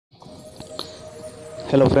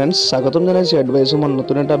hello friends स्वागतम জানাইছো advice মোৰ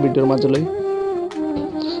নতুন এটা ভিডিঅ'ৰ মাজলৈ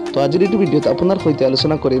তো আজিৰ এই ভিডিঅ'ত আপোনাৰ সৈতে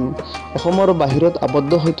আলোচনা কৰিম অসমৰ বাহিৰত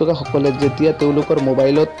আবদ্ধ হৈ থকা সকলে যেতিয়া তেওঁলোকৰ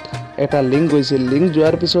মোবাইলত এটা লিংক গৈছিল লিংক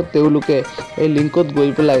যোৱাৰ পিছত তেওঁলোকে এই লিংকত গৈ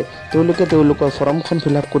পেলাই তেওঁলোকৰ ফৰ্মখন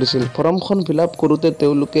ফিলআপ কৰিছিল ফৰ্মখন ফিলআপ কৰোতে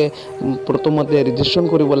তেওঁলোকে প্ৰথমতে ৰেজিষ্ট্ৰেচন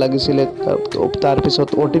কৰিব লাগিছিল তাৰ পিছত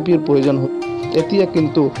OTPৰ প্ৰয়োজন এতিয়া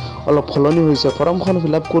কিন্তু অলপ ফলনি হৈছে ফৰ্মখন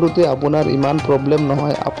ফিলআপ কৰোতে আপোনাৰ ইমান প্ৰবলেম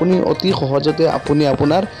নহয় আপুনি অতি সহজতে আপুনি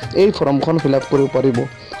আপোনাৰ এই ফৰ্মখন ফিলআপ কৰিব পাৰিব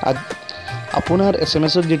আপোনাৰ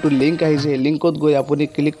SMS-ত যেটো লিংক আহিছে লিংকত গৈ আপুনি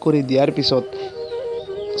ক্লিক কৰি দিয়াৰ পিছত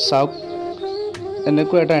চাওক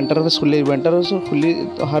এনেকৈ এটা ইন্টাৰফেস খুলি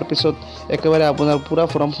অহাৰ পিছত একেবাৰে আপোনাৰ পুৰা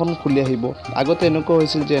ফৰ্মখন খুলি আহিব আগতে এনেকুৱা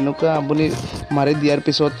হৈছিল যে এনেকুৱা আপুনি মাৰি দিয়াৰ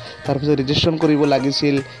পিছত তাৰ পিছত ৰেজিষ্ট্ৰেচন কৰিব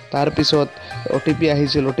লাগিছিল তাৰ পিছত OTP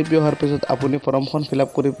আহিছিল OTP অহাৰ পিছত আপুনি ফৰ্মখন ফিলআপ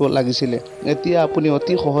কৰিব লাগিছিল এতিয়া আপুনি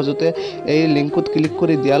অতি সহজতে এই লিংকত ক্লিক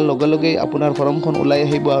কৰি দিয়াৰ লগে লগে আপোনাৰ ফৰ্মখন ওলাই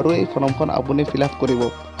আহিব আৰু এই ফৰ্মখন আপুনি ফিলআপ কৰিব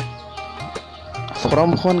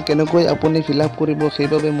ফৰ্মখন কেনেকৈ আপুনি ফিলআপ কৰিব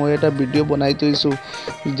সেইভাবে মই এটা ভিডিঅ' বনাই থৈছো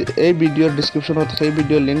এই ভিডিঅ'ৰ ডেসক্ৰিপচনত সেই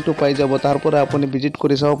ভিডিঅ'ৰ লিংকটো পাই যাব তাৰ পৰা আপুনি ভিজিট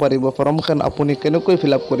কৰি চাব পাৰিব ফৰ্মখন আপুনি কেনেকৈ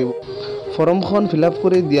ফিলআপ কৰিব ফৰ্মখন ফিলআপ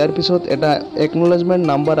কৰি দিয়াৰ পিছত এটা একনলেজমেন্ট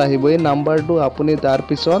নাম্বাৰ আহিব এই নাম্বাৰটো আপুনি তাৰ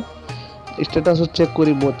পিছত স্ট্যাটাসত চেক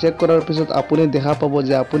কৰিব চেক কৰাৰ পিছত আপুনি দেখা পাব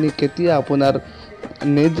যে আপুনি কেতিয়া আপোনাৰ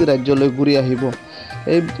নিজ ৰাজ্যলৈ ঘূৰি আহিব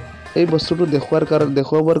এই বস্তুটো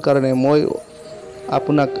দেখুৱাবৰ কাৰণে মই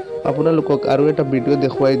আপোনালোকক আৰু এটা ভিডিঅ'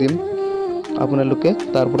 দেখুৱাই দিম আপোনালোকে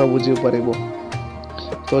তাৰ পৰা বুজিব পাৰিব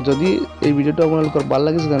তো যদি এই ভিডিঅ'টো আপোনালোকৰ ভাল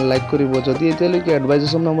লাগিছে তেনে লাইক কৰিব যদি এতিয়ালৈকে এডভাইস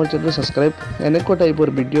অসম নামৰ চেনেলটো সাবস্ক্ৰাইব এনেকুৱা টাইপৰ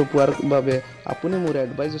ভিডিঅ' পোৱাৰ বাবে আপুনি মোৰ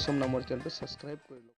এডভাইস অসম নামৰ চেনেলটো সাবস্ক্ৰাইব কৰি